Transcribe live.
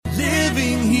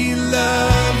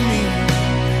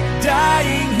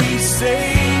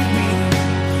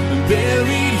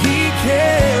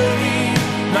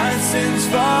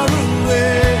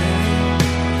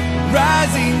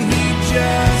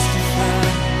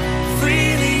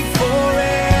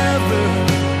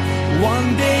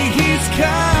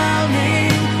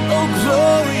coming, oh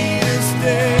glorious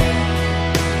day,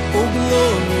 oh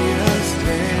glorious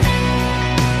day.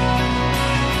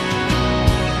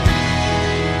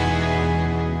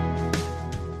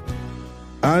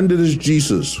 And it is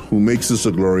Jesus who makes this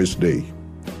a glorious day.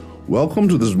 Welcome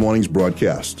to this morning's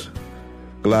broadcast.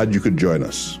 Glad you could join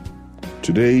us.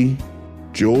 Today,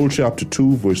 Joel chapter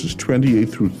 2, verses 28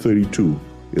 through 32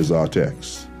 is our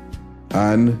text.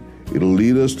 And it'll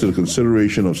lead us to the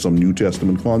consideration of some New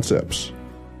Testament concepts.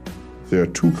 There are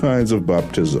two kinds of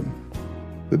baptism.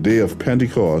 The day of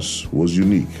Pentecost was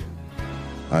unique,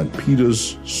 and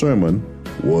Peter's sermon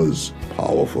was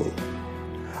powerful.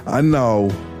 And now,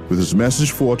 with his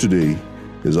message for today,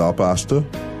 is our pastor,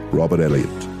 Robert Elliott.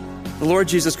 The Lord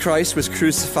Jesus Christ was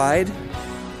crucified.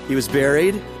 He was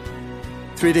buried.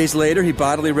 3 days later, he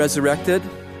bodily resurrected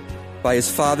by his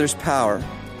Father's power.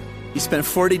 He spent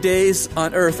 40 days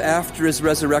on earth after his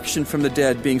resurrection from the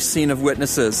dead, being seen of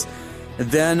witnesses.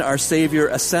 And then our Savior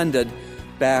ascended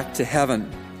back to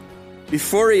heaven.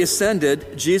 Before he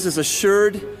ascended, Jesus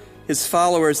assured his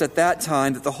followers at that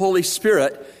time that the Holy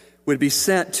Spirit would be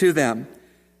sent to them.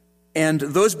 And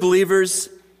those believers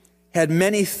had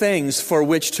many things for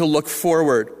which to look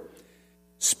forward.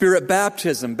 Spirit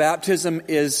baptism. Baptism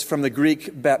is from the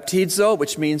Greek baptizo,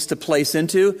 which means to place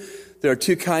into. There are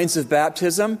two kinds of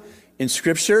baptism in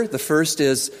Scripture. The first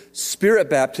is Spirit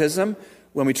baptism.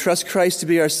 When we trust Christ to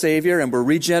be our Savior and we're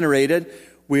regenerated,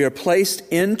 we are placed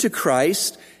into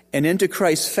Christ and into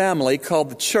Christ's family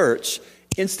called the church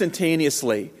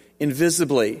instantaneously,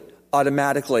 invisibly,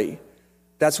 automatically.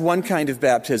 That's one kind of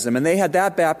baptism. And they had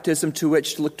that baptism to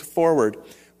which to look forward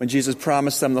when Jesus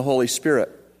promised them the Holy Spirit.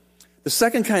 The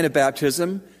second kind of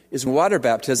baptism is water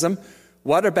baptism.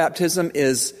 Water baptism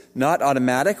is not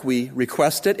automatic. We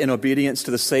request it in obedience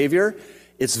to the Savior.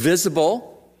 It's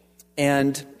visible,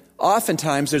 and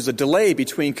oftentimes there's a delay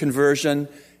between conversion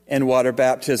and water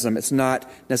baptism. It's not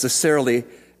necessarily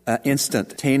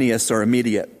instantaneous or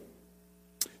immediate.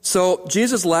 So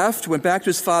Jesus left, went back to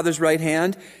his Father's right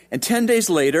hand, and 10 days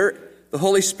later, the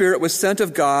Holy Spirit was sent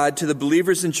of God to the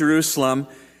believers in Jerusalem,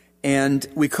 and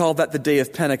we call that the day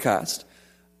of Pentecost,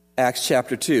 Acts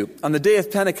chapter 2. On the day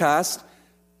of Pentecost,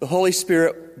 the Holy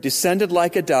Spirit descended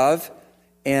like a dove,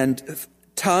 and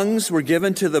tongues were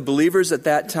given to the believers at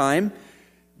that time.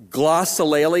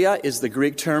 Glossolalia is the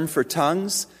Greek term for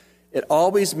tongues. It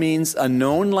always means a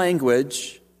known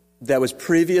language that was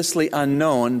previously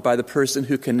unknown by the person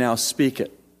who can now speak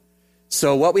it.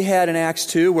 So what we had in Acts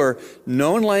 2 were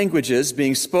known languages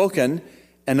being spoken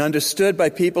and understood by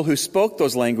people who spoke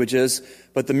those languages,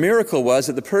 but the miracle was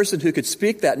that the person who could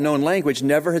speak that known language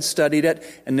never had studied it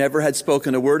and never had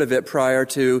spoken a word of it prior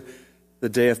to the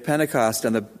day of Pentecost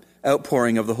and the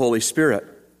outpouring of the Holy Spirit.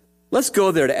 Let's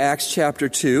go there to Acts chapter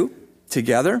 2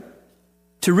 together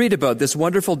to read about this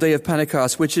wonderful day of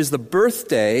Pentecost, which is the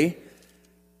birthday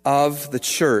of the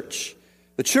church.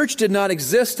 The church did not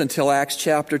exist until Acts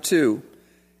chapter 2.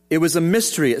 It was a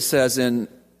mystery, it says in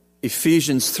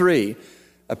Ephesians 3,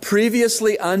 a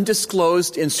previously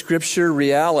undisclosed in Scripture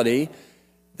reality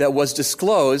that was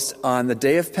disclosed on the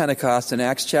day of Pentecost in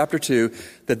Acts chapter 2,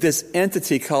 that this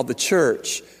entity called the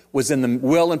church was in the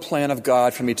will and plan of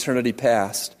God from eternity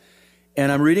past.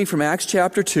 And I'm reading from Acts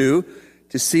chapter 2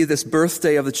 to see this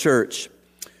birthday of the church.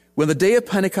 When the day of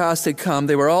Pentecost had come,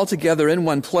 they were all together in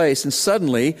one place, and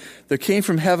suddenly there came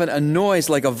from heaven a noise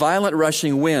like a violent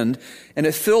rushing wind, and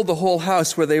it filled the whole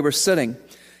house where they were sitting.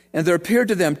 And there appeared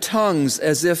to them tongues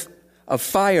as if of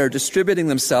fire distributing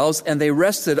themselves, and they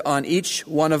rested on each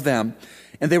one of them.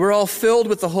 And they were all filled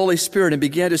with the Holy Spirit and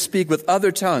began to speak with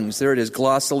other tongues, there it is,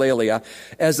 glossolalia,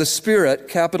 as the Spirit,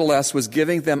 capital S, was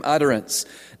giving them utterance.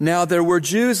 Now there were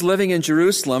Jews living in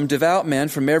Jerusalem, devout men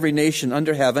from every nation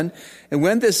under heaven. And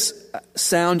when this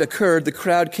sound occurred, the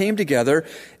crowd came together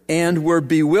and were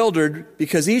bewildered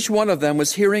because each one of them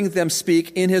was hearing them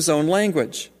speak in his own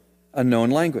language, a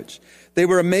known language. They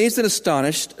were amazed and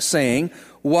astonished, saying,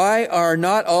 "Why are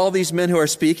not all these men who are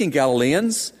speaking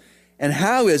Galileans? And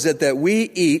how is it that we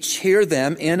each hear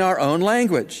them in our own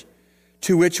language,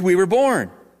 to which we were born?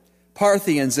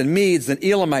 Parthians and Medes and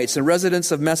Elamites and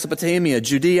residents of Mesopotamia,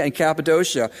 Judea and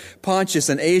Cappadocia, Pontus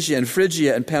and Asia and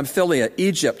Phrygia and Pamphylia,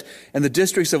 Egypt and the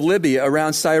districts of Libya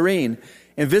around Cyrene,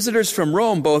 and visitors from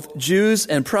Rome, both Jews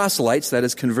and proselytes, that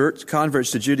is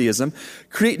converts to Judaism,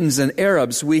 Cretans and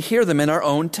Arabs, we hear them in our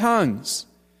own tongues,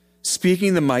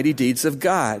 speaking the mighty deeds of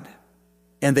God."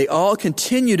 And they all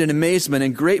continued in amazement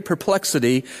and great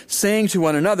perplexity, saying to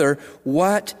one another,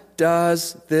 "What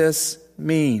does this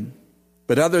mean?"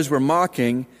 But others were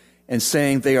mocking and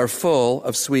saying, "They are full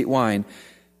of sweet wine."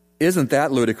 Isn't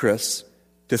that ludicrous?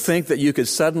 To think that you could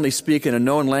suddenly speak in a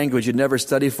known language you'd never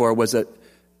studied for was an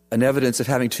evidence of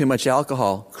having too much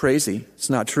alcohol. Crazy. It's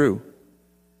not true.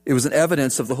 It was an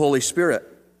evidence of the Holy Spirit.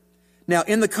 Now,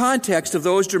 in the context of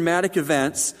those dramatic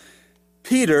events,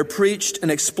 Peter preached an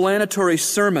explanatory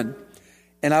sermon.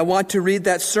 And I want to read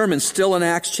that sermon still in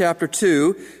Acts chapter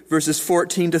 2, verses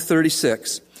 14 to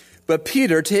 36. But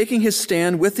Peter, taking his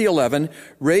stand with the 11,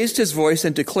 raised his voice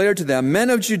and declared to them, "Men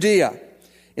of Judea,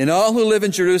 and all who live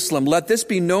in Jerusalem, let this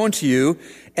be known to you,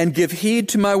 and give heed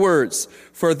to my words.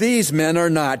 For these men are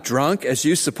not drunk, as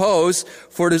you suppose,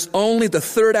 for it is only the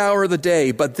third hour of the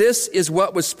day. But this is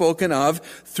what was spoken of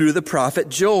through the prophet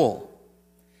Joel.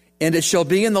 And it shall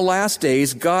be in the last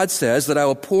days, God says, that I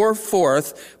will pour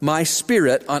forth my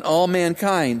Spirit on all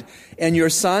mankind. And your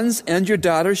sons and your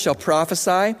daughters shall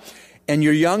prophesy, and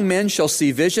your young men shall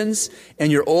see visions, and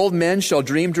your old men shall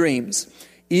dream dreams.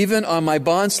 Even on my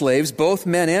bondslaves, both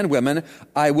men and women,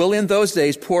 I will in those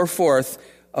days pour forth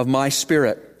of my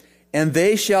Spirit, and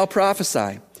they shall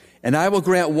prophesy. And I will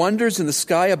grant wonders in the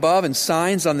sky above and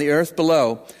signs on the earth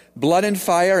below, blood and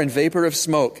fire and vapor of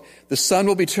smoke. The sun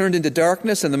will be turned into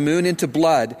darkness and the moon into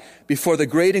blood before the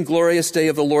great and glorious day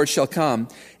of the Lord shall come.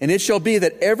 And it shall be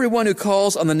that everyone who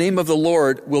calls on the name of the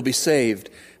Lord will be saved.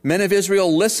 Men of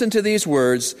Israel, listen to these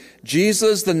words.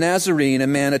 Jesus the Nazarene, a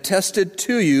man attested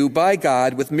to you by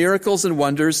God with miracles and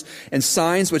wonders and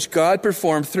signs which God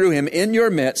performed through him in your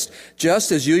midst,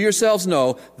 just as you yourselves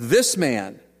know, this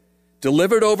man,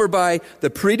 delivered over by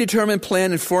the predetermined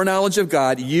plan and foreknowledge of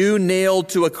God, you nailed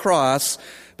to a cross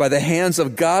by the hands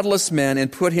of godless men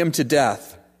and put him to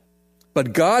death.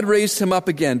 But God raised him up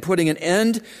again, putting an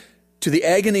end to the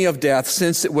agony of death,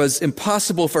 since it was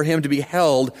impossible for him to be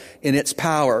held in its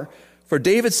power. For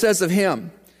David says of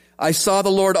him, I saw the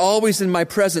Lord always in my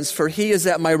presence, for he is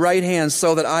at my right hand,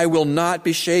 so that I will not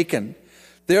be shaken.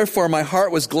 Therefore my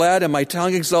heart was glad and my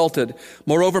tongue exulted.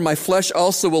 Moreover, my flesh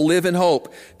also will live in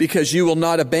hope, because you will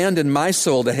not abandon my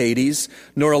soul to Hades,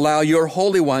 nor allow your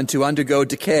Holy One to undergo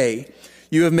decay.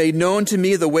 You have made known to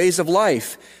me the ways of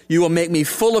life. You will make me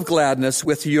full of gladness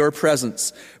with your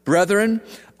presence. Brethren,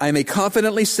 I may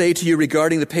confidently say to you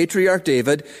regarding the patriarch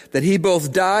David, that he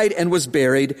both died and was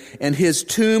buried, and his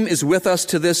tomb is with us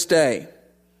to this day.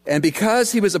 And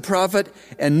because he was a prophet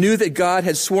and knew that God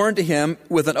had sworn to him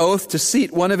with an oath to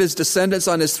seat one of his descendants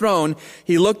on his throne,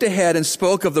 he looked ahead and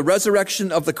spoke of the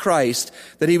resurrection of the Christ,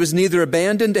 that he was neither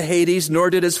abandoned to Hades, nor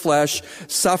did his flesh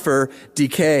suffer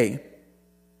decay.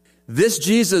 This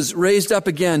Jesus raised up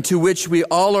again, to which we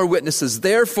all are witnesses.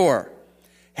 Therefore,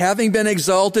 having been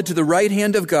exalted to the right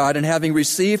hand of God and having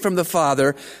received from the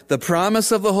Father the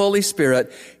promise of the Holy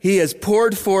Spirit, he has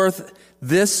poured forth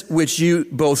this which you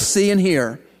both see and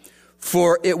hear.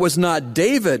 For it was not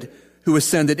David who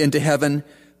ascended into heaven,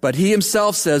 but he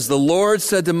himself says, the Lord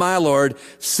said to my Lord,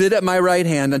 sit at my right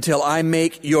hand until I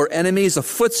make your enemies a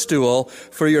footstool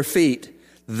for your feet.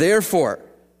 Therefore,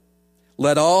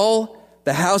 let all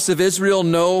the house of Israel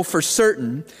know for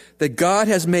certain that God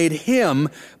has made him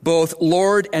both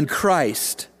Lord and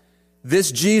Christ,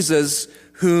 this Jesus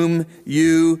whom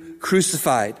you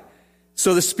crucified.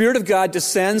 So the Spirit of God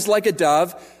descends like a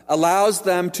dove, allows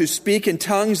them to speak in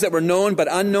tongues that were known but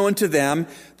unknown to them.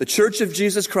 The Church of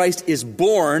Jesus Christ is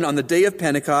born on the day of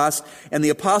Pentecost, and the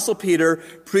Apostle Peter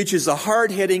preaches a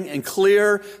hard-hitting and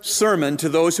clear sermon to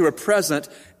those who are present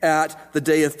at the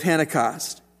day of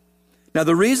Pentecost. Now,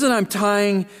 the reason I'm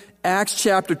tying Acts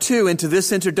chapter 2 into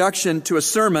this introduction to a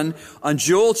sermon on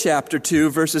Joel chapter 2,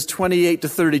 verses 28 to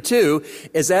 32,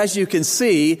 is, as you can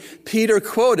see, Peter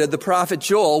quoted the prophet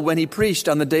Joel when he preached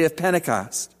on the day of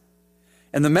Pentecost.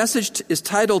 And the message is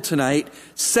titled tonight,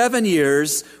 7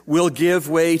 years will give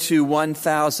way to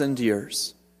 1,000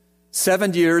 years.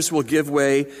 7 years will give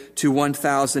way to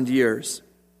 1,000 years.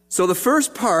 So the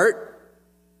first part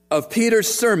of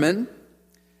Peter's sermon,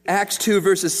 Acts 2,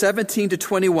 verses 17 to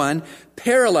 21,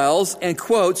 parallels and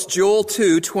quotes Joel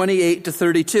 2, 28 to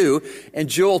 32. And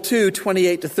Joel 2,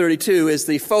 28 to 32 is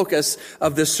the focus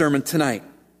of this sermon tonight.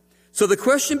 So the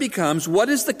question becomes, what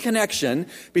is the connection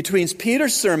between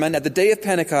Peter's sermon at the day of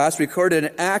Pentecost, recorded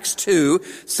in Acts 2,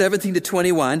 17 to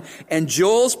 21, and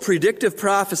Joel's predictive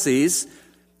prophecies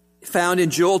found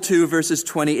in Joel 2, verses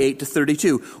 28 to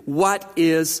 32? What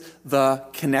is the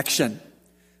connection?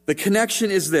 The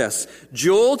connection is this.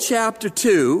 Joel chapter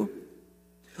 2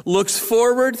 looks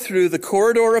forward through the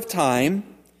corridor of time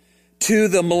to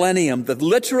the millennium, the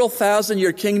literal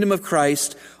 1,000-year kingdom of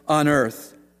Christ on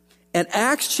earth. And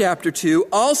Acts chapter 2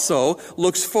 also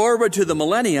looks forward to the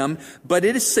millennium, but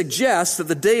it suggests that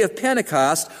the day of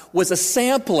Pentecost was a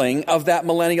sampling of that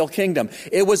millennial kingdom.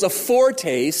 It was a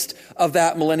foretaste of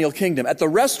that millennial kingdom. At the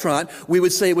restaurant, we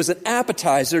would say it was an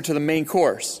appetizer to the main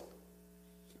course.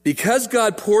 Because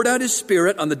God poured out His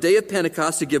Spirit on the day of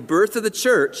Pentecost to give birth to the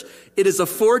church, it is a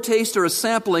foretaste or a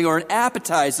sampling or an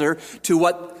appetizer to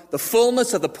what the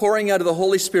fullness of the pouring out of the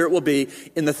Holy Spirit will be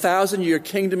in the 1,000-year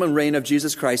kingdom and reign of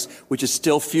Jesus Christ, which is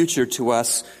still future to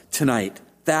us tonight.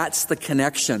 That's the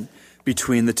connection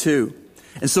between the two.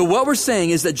 And so what we're saying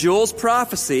is that Joel's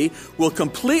prophecy will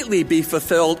completely be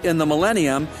fulfilled in the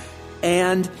millennium,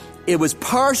 and it was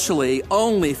partially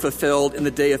only fulfilled in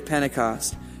the day of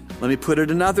Pentecost. Let me put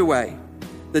it another way.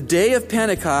 The day of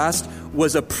Pentecost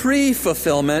was a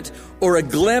pre-fulfillment or a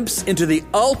glimpse into the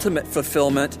ultimate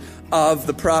fulfillment of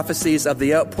the prophecies of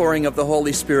the outpouring of the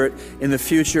Holy Spirit in the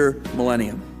future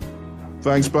millennium.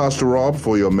 Thanks, Pastor Rob,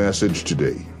 for your message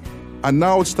today. And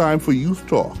now it's time for Youth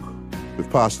Talk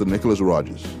with Pastor Nicholas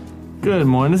Rogers. Good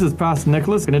morning. This is Pastor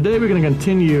Nicholas, and today we're going to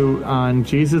continue on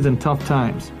Jesus in tough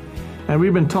times. And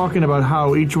we've been talking about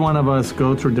how each one of us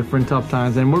go through different tough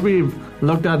times. And what we've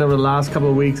looked at over the last couple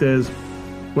of weeks is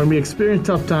when we experience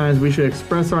tough times, we should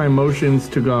express our emotions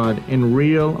to God in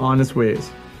real, honest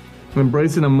ways,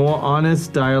 embracing a more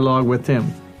honest dialogue with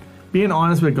Him. Being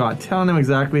honest with God, telling Him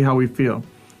exactly how we feel.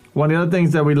 One of the other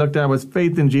things that we looked at was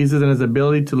faith in Jesus and His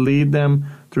ability to lead them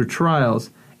through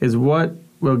trials is what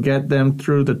will get them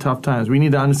through the tough times. We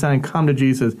need to understand and come to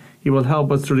Jesus. He will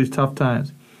help us through these tough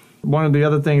times. One of the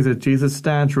other things is Jesus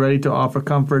stands ready to offer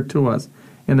comfort to us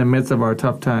in the midst of our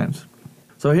tough times.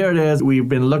 So here it is. We've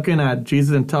been looking at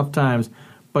Jesus in tough times,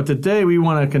 but today we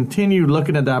want to continue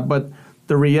looking at that. But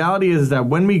the reality is that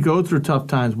when we go through tough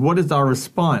times, what is our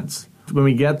response when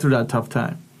we get through that tough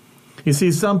time? You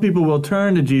see, some people will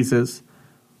turn to Jesus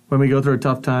when we go through a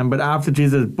tough time, but after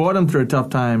Jesus brought them through a tough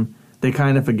time, they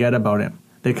kind of forget about Him.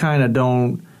 They kind of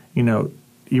don't,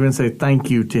 even say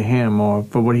thank you to Him or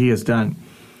for what He has done.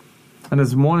 And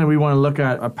this morning we want to look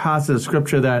at a passage of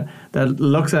Scripture that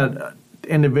looks at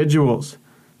individuals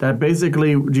that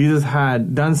basically Jesus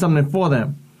had done something for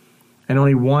them, and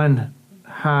only one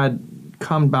had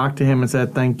come back to Him and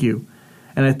said thank you.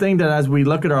 And I think that as we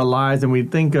look at our lives and we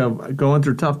think of going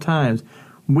through tough times,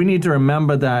 we need to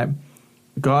remember that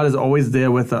God is always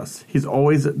there with us. He's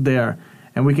always there,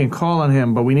 and we can call on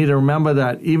Him, but we need to remember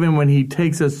that even when He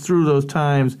takes us through those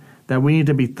times, that we need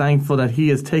to be thankful that He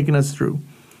has taken us through.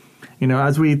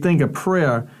 As we think of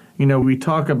prayer, we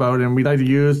talk about, and we like to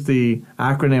use the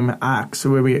acronym ACTS,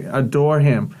 where we adore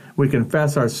Him, we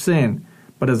confess our sin,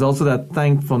 but there's also that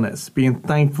thankfulness, being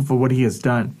thankful for what He has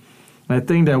done. And I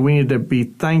think that we need to be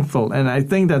thankful. And I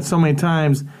think that so many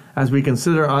times as we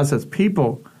consider us as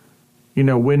people,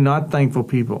 we're not thankful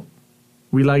people.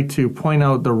 We like to point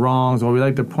out the wrongs, or we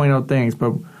like to point out things,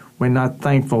 but we're not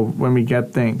thankful when we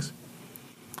get things.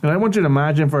 And I want you to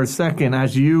imagine for a second,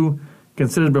 as you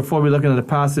considered before we look into the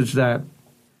passage, that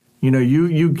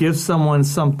you give someone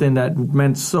something that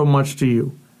meant so much to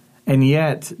you, and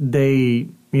yet they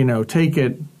take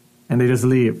it and they just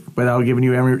leave without giving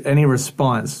you any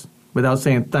response, without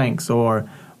saying thanks or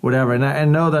whatever. And I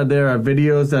know that there are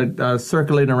videos that are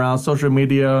circulating around social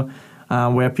media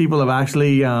where people have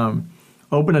actually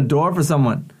opened a door for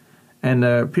someone, and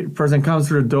the person comes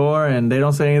through the door and they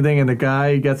don't say anything, and the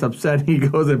guy gets upset. He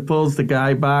goes and pulls the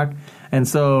guy back. And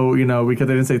so, because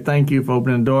they didn't say thank you for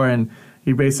opening the door, and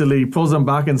he basically pulls them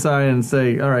back inside and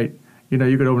say, all right, you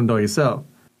could open the door yourself.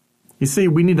 You see,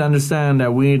 we need to understand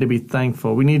that we need to be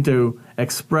thankful. We need to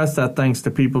express that thanks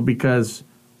to people because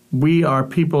we are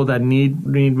people that need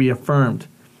to be affirmed.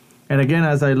 And again,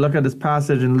 as I look at this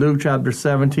passage in Luke chapter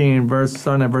 17,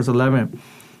 starting at verse 11,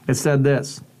 it said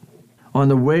this: On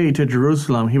the way to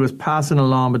Jerusalem, he was passing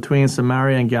along between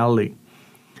Samaria and Galilee.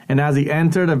 And as he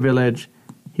entered a village,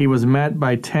 he was met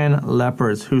by 10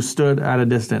 lepers who stood at a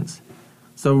distance.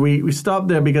 So we stop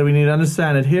there because we need to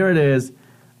understand that here it is.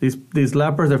 These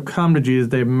lepers have come to Jesus.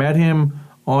 They've met Him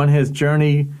on His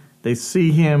journey. They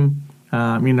see Him. They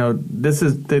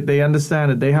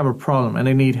understand that they have a problem and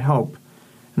they need help.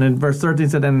 And then verse 13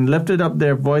 said, and lifted up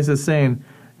their voices saying,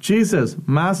 Jesus,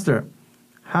 Master,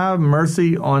 have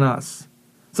mercy on us.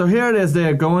 So here it is.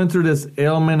 They're going through this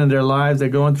ailment in their lives. They're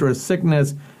going through a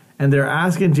sickness. And they're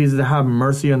asking Jesus to have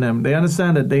mercy on them. They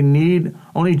understand that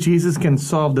only Jesus can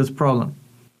solve this problem.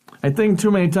 I think too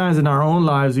many times in our own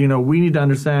lives, we need to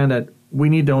understand that we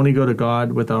need to only go to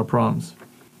God with our problems.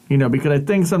 Because I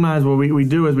think sometimes what we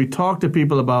do is we talk to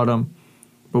people about them,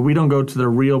 but we don't go to the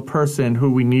real person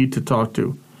who we need to talk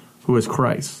to, who is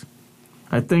Christ.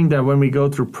 I think that when we go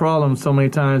through problems so many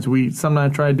times, we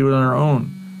sometimes try to do it on our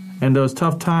own. And those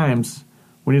tough times,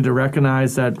 we need to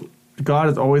recognize that God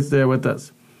is always there with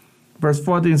us. Verse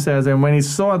 14 says, and when he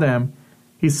saw them,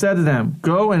 he said to them,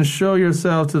 go and show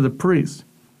yourselves to the priests.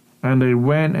 And they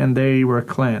went and they were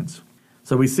cleansed.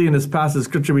 So we see in this passage of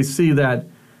Scripture, we see that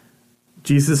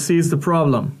Jesus sees the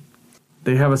problem.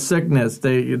 They have a sickness.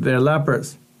 They're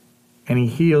lepers. And he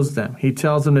heals them. He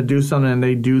tells them to do something, and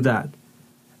they do that.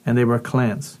 And they were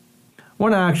cleansed. I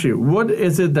want to ask you, what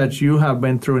is it that you have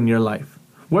been through in your life?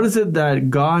 What is it that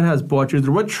God has brought you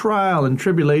through? What trial and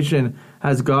tribulation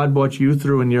has God brought you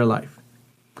through in your life?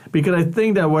 Because I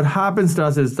think that what happens to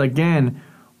us is, again,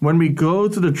 when we go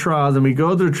through the trials and we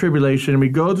go through the tribulation and we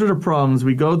go through the problems,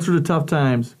 we go through the tough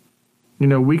times,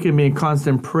 we can be in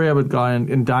constant prayer with God and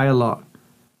in dialogue.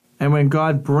 And when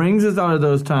God brings us out of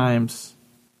those times,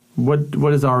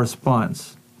 what is our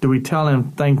response? Do we tell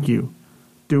him thank you?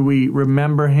 Do we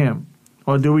remember him?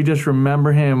 Or do we just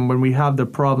remember him when we have the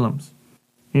problems?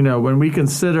 When we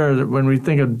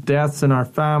think of deaths in our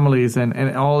families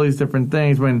and all these different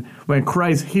things, when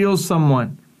Christ heals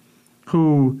someone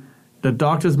who the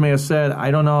doctors may have said, I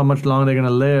don't know how much longer they're going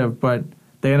to live, but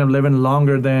they end up living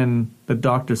longer than the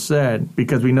doctor said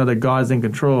because we know that God is in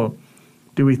control.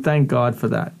 Do we thank God for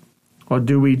that? Or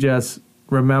do we just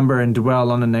remember and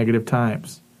dwell on the negative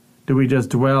times? Do we just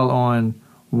dwell on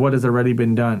what has already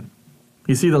been done?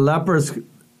 You see, the lepers,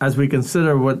 as we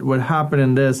consider what happened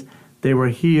in this, they were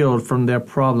healed from their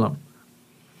problem.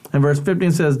 And verse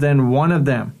 15 says, then one of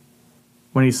them,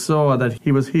 when he saw that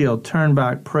he was healed, turned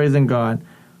back, praising God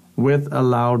with a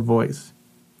loud voice.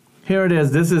 Here it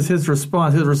is. This is his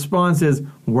response. His response is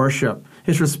worship.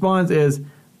 His response is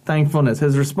thankfulness.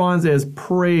 His response is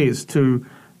praise to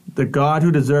the God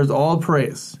who deserves all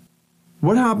praise.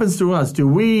 What happens to us? Do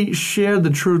we share the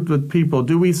truth with people?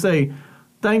 Do we say,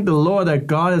 thank the Lord that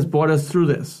God has brought us through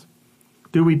this?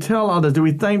 Do we tell others? Do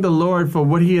we thank the Lord for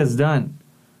what he has done?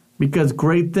 Because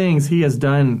great things he has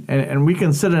done. And we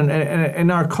consider, and in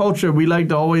our culture, we like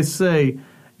to always say,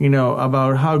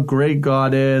 about how great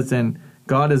God is, and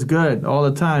God is good all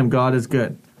the time. God is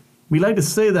good. We like to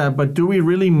say that, but do we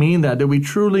really mean that? Do we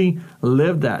truly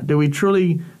live that? Do we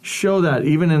truly show that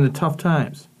even in the tough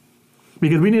times?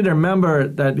 Because we need to remember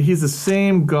that he's the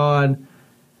same God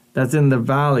that's in the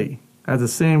valley as the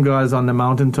same God is on the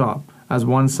mountaintop, as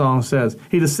one song says.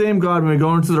 He's the same God when we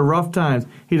go into the rough times.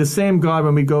 He's the same God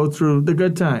when we go through the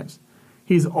good times.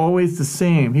 He's always the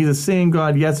same. He's the same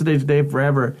God yesterday, today,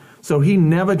 forever. So he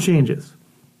never changes.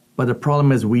 But the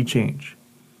problem is we change.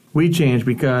 We change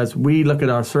because we look at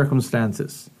our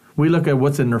circumstances. We look at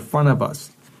what's in the front of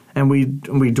us. And we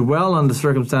dwell on the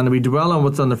circumstance. We dwell on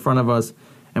what's on the front of us.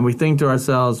 And we think to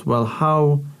ourselves, well,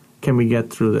 how can we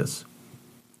get through this?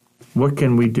 What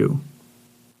can we do?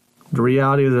 The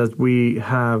reality is that we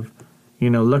have,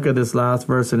 look at this last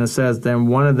verse, and it says, then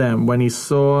one of them, when he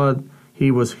saw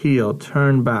he was healed,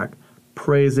 turned back,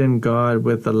 praising God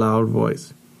with a loud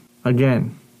voice.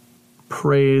 Again,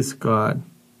 praise God.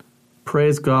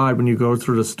 Praise God when you go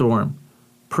through the storm.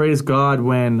 Praise God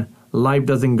when life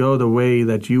doesn't go the way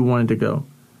that you want it to go.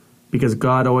 Because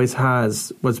God always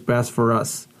has what's best for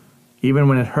us, even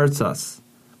when it hurts us,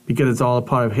 because it's all a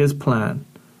part of his plan.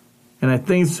 And I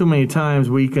think so many times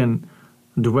we can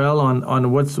dwell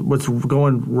on what's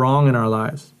going wrong in our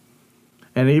lives.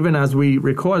 And even as we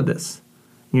record this,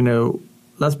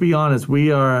 let's be honest,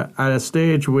 we are at a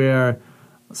stage where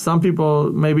some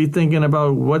people may be thinking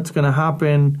about what's going to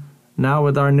happen now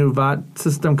with our new VAT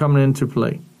system coming into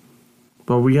play.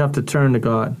 But we have to turn to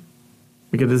God,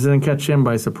 because it doesn't catch him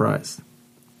by surprise.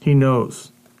 He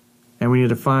knows. And we need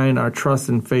to find our trust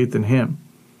and faith in him.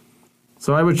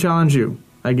 So I would challenge you,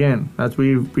 again, as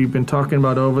we've been talking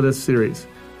about over this series,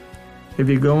 if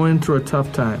you're going through a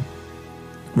tough time,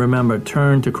 remember,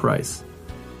 turn to Christ.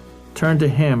 Turn to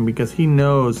him, because he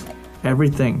knows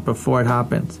everything before it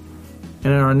happens.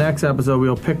 And in our next episode,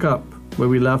 we'll pick up where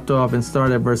we left off and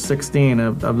start at verse 16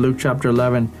 of Luke chapter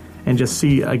 11 and just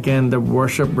see again the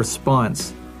worship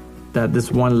response that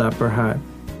this one leper had.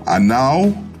 And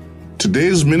now,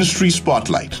 today's ministry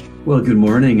spotlight. Well, good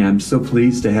morning. I'm so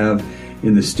pleased to have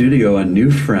in the studio a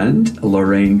new friend,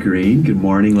 Lorraine Green. Good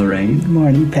morning, Lorraine. Good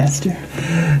morning, Pastor.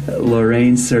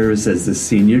 Lorraine serves as the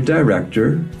Senior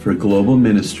Director for Global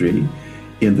Ministry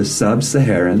in the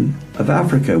Sub-Saharan of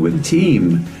Africa with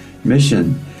Team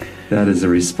Mission. That is a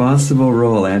responsible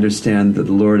role. I understand that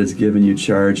the Lord has given you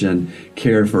charge and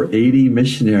care for 80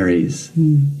 missionaries.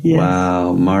 Yes.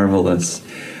 Wow, marvelous.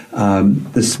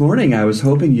 This morning I was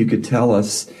hoping you could tell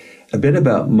us a bit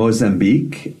about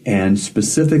Mozambique and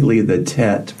specifically the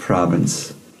Tete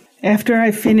province. After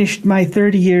I finished my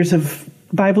 30 years of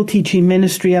Bible teaching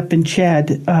ministry up in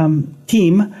Chad,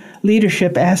 team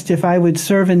leadership asked if I would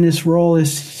serve in this role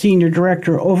as senior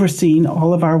director overseeing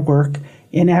all of our work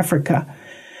in Africa.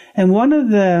 And one of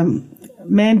the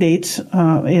mandates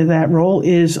in that role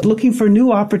is looking for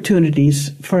new opportunities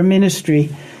for ministry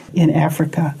in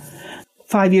Africa.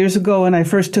 5 years ago, when I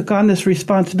first took on this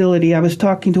responsibility, I was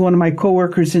talking to one of my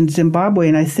coworkers in Zimbabwe,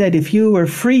 and I said, if you were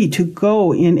free to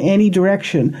go in any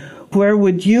direction, where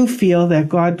would you feel that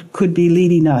God could be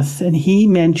leading us? And he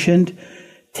mentioned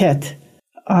Tet.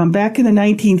 Back in the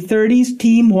 1930s,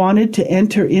 team wanted to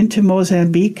enter into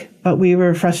Mozambique, but we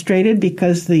were frustrated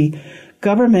because the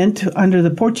government, under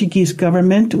the Portuguese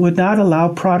government, would not allow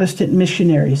Protestant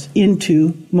missionaries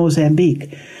into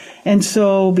Mozambique. And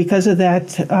so because of that,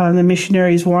 the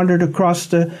missionaries wandered across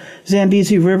the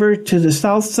Zambezi River to the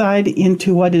south side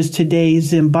into what is today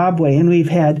Zimbabwe. And we've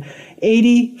had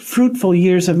 80 fruitful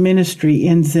years of ministry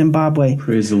in Zimbabwe.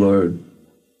 Praise the Lord.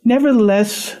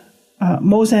 Nevertheless,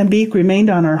 Mozambique remained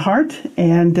on our heart,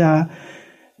 and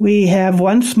we have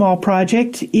one small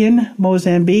project in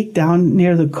Mozambique down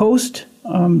near the coast,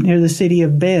 near the city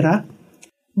of Beira.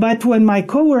 But when my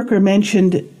coworker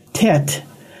mentioned Tet,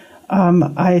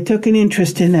 I took an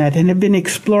interest in that and have been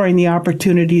exploring the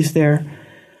opportunities there.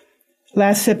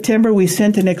 Last September, we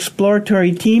sent an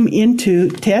exploratory team into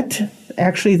Tet.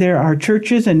 Actually, there are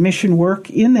churches and mission work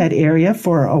in that area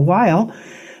for a while,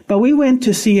 but we went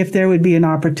to see if there would be an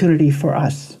opportunity for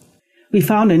us. We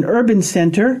found an urban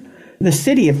center. The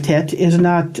city of Tet is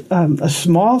not a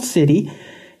small city.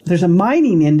 There's a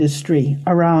mining industry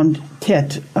around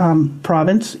Tet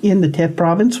province, in the Tet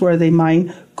province, where they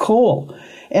mine coal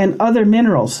and other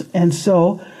minerals. And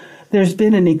so there's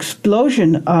been an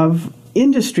explosion of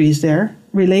industries there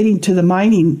relating to the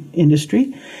mining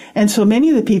industry. And so many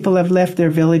of the people have left their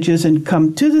villages and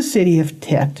come to the city of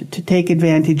Tet to take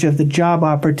advantage of the job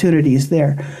opportunities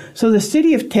there. So the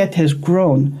city of Tet has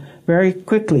grown very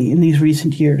quickly in these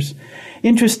recent years.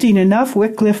 Interesting enough,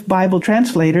 Wycliffe Bible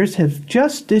translators have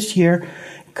just this year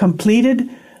completed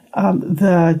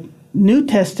the New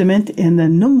Testament in the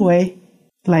Nungwe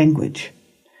language.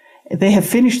 They have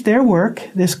finished their work.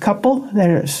 This couple,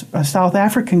 they're a South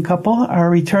African couple, are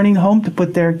returning home to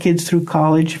put their kids through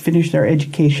college, finish their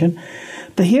education.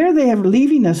 But here they are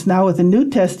leaving us now with the New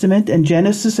Testament and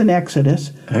Genesis and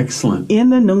Exodus. Excellent.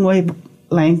 In the Nungwe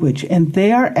language. And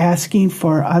they are asking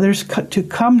for others to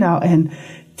come now and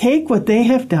take what they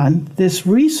have done, this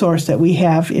resource that we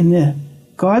have in the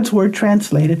God's Word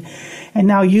translated, and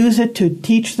now use it to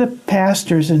teach the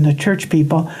pastors and the church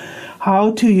people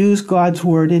how to use God's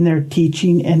Word in their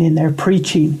teaching and in their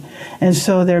preaching. And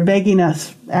so they're begging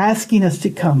us, asking us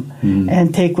to come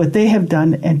and take what they have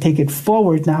done and take it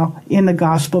forward now in the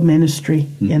gospel ministry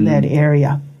in that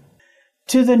area.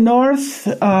 To the north,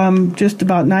 just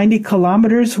about 90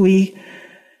 kilometers, we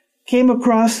came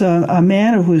across a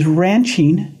man who was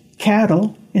ranching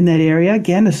cattle in that area,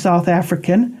 again, a South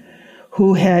African,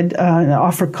 who had an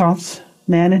Afrikaans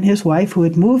man and his wife who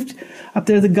had moved up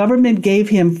there. The government gave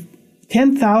him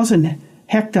 10,000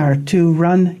 hectares to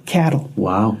run cattle.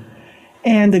 Wow.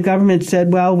 And the government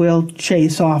said, well, we'll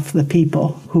chase off the people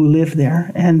who live there.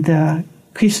 And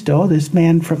Christo, this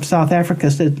man from South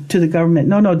Africa, said to the government,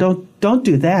 no, don't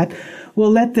do that.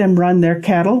 We'll let them run their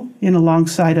cattle in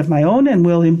alongside of my own, and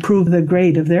we'll improve the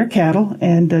grade of their cattle,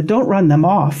 and don't run them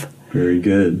off. Very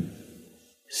good.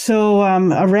 So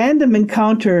a random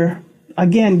encounter,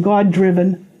 again,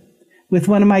 God-driven, with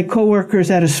one of my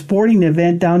coworkers at a sporting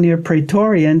event down near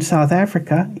Pretoria in South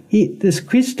Africa. This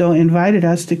Christo invited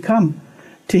us to come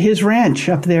to his ranch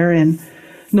up there in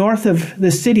north of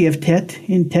the city of Tet,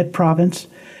 in Tet province.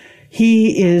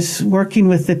 He is working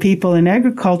with the people in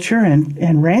agriculture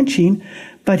and ranching,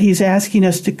 but he's asking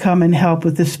us to come and help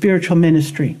with the spiritual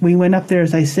ministry. We went up there,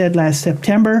 as I said, last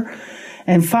September,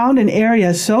 and found an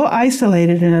area so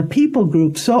isolated and a people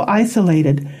group so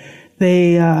isolated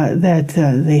that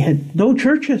they had no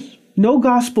churches, no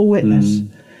gospel witness.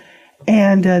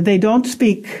 And they don't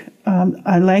speak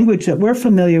a language that we're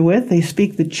familiar with. They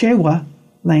speak the Chewa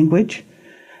language.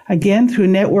 Again, through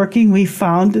networking, we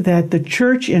found that the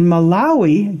church in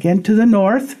Malawi, again to the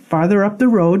north, farther up the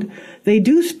road, they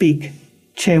do speak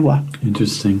Chewa.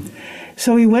 Interesting.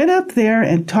 So we went up there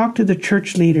and talked to the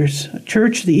church leaders,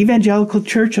 the Evangelical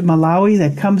Church of Malawi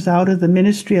that comes out of the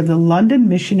ministry of the London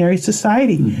Missionary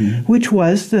Society, which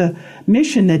was the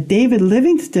mission that David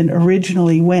Livingstone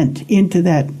originally went into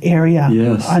that area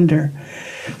under.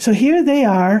 So here they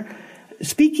are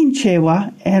speaking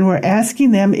Chewa, and we're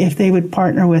asking them if they would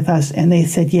partner with us, and they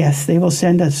said yes. They will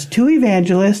send us 2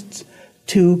 evangelists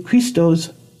to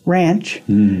Christo's ranch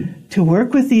to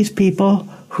work with these people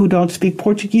who don't speak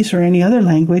Portuguese or any other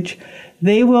language.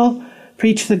 They will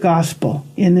preach the gospel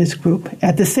in this group.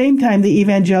 At the same time, the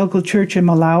Evangelical Church in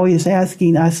Malawi is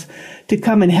asking us to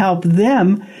come and help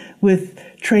them with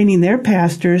training their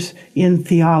pastors in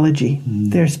theology.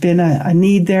 There's been a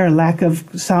need there, a lack of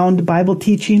sound Bible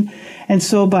teaching. And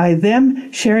so by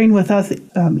them sharing with us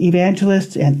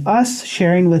evangelists and us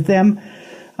sharing with them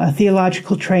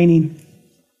theological training,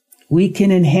 we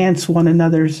can enhance one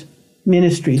another's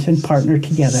ministries and partner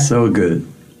together. So good.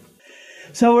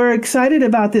 So we're excited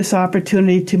about this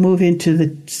opportunity to move into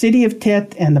the city of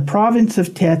Tet and the province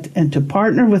of Tet and to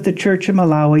partner with the Church of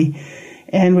Malawi.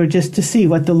 And we're just to see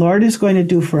what the Lord is going to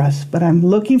do for us. But I'm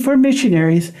looking for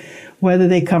missionaries, whether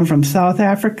they come from South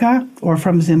Africa or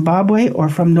from Zimbabwe or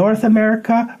from North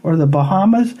America or the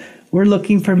Bahamas. We're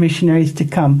looking for missionaries to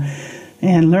come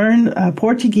and learn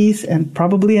Portuguese and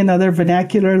probably another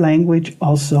vernacular language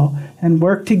also, and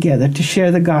work together to share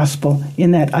the gospel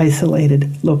in that isolated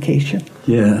location.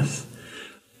 Yes.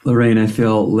 Lorraine, I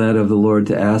feel led of the Lord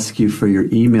to ask you for your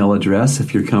email address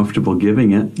if you're comfortable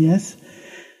giving it. Yes.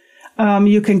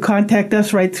 You can contact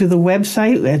us right through the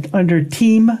website under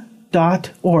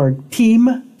team.org,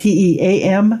 team,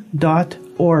 TEAM.org.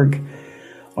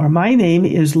 Or my name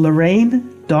is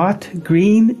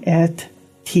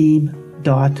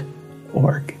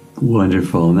Lorraine.green@team.org.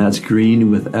 Wonderful. And that's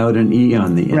green without an E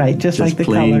on the end. Right, just like the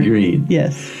plain color. Green.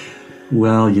 Yes.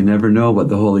 Well, you never know what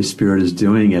the Holy Spirit is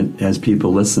doing as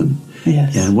people listen.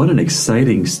 Yes. And what an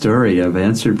exciting story of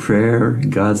answered prayer,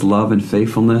 God's love and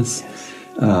faithfulness.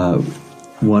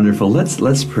 Wonderful.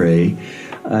 Let's pray.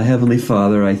 Heavenly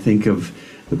Father, I think of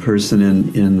the person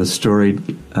in the story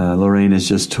Lorraine has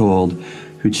just told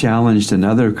who challenged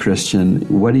another Christian.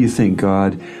 What do you think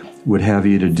God would have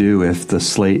you to do if the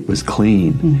slate was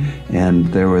clean? Mm-hmm. And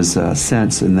there was a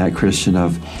sense in that Christian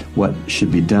of what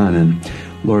should be done. And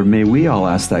Lord, may we all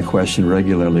ask that question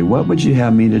regularly. What would you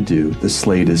have me to do? The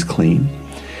slate is clean.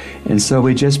 And so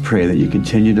we just pray that you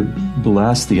continue to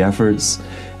bless the efforts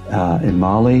in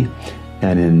Mali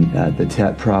and in the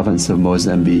Tet province of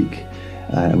Mozambique.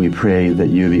 And we pray that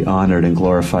you be honored and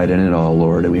glorified in it all,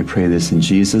 Lord. And we pray this in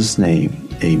Jesus' name.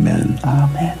 Amen.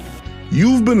 Amen.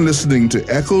 You've been listening to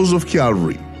Echoes of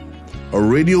Calvary, a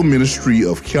radio ministry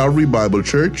of Calvary Bible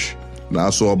Church,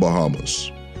 Nassau,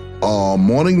 Bahamas. Our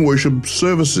morning worship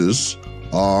services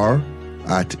are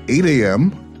at 8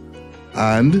 a.m.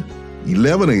 and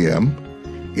 11 a.m.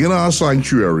 in our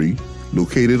sanctuary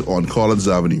located on Collins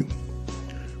Avenue.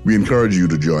 We encourage you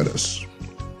to join us.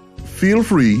 Feel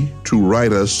free to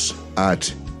write us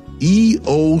at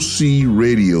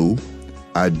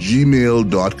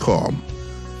eocradio@gmail.com.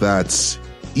 That's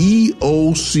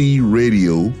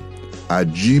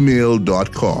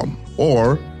eocradio@gmail.com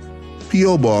or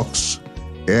P.O. Box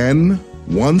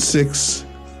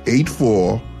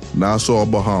N1684, Nassau,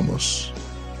 Bahamas.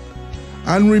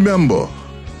 And remember,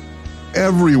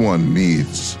 everyone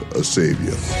needs a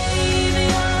Savior.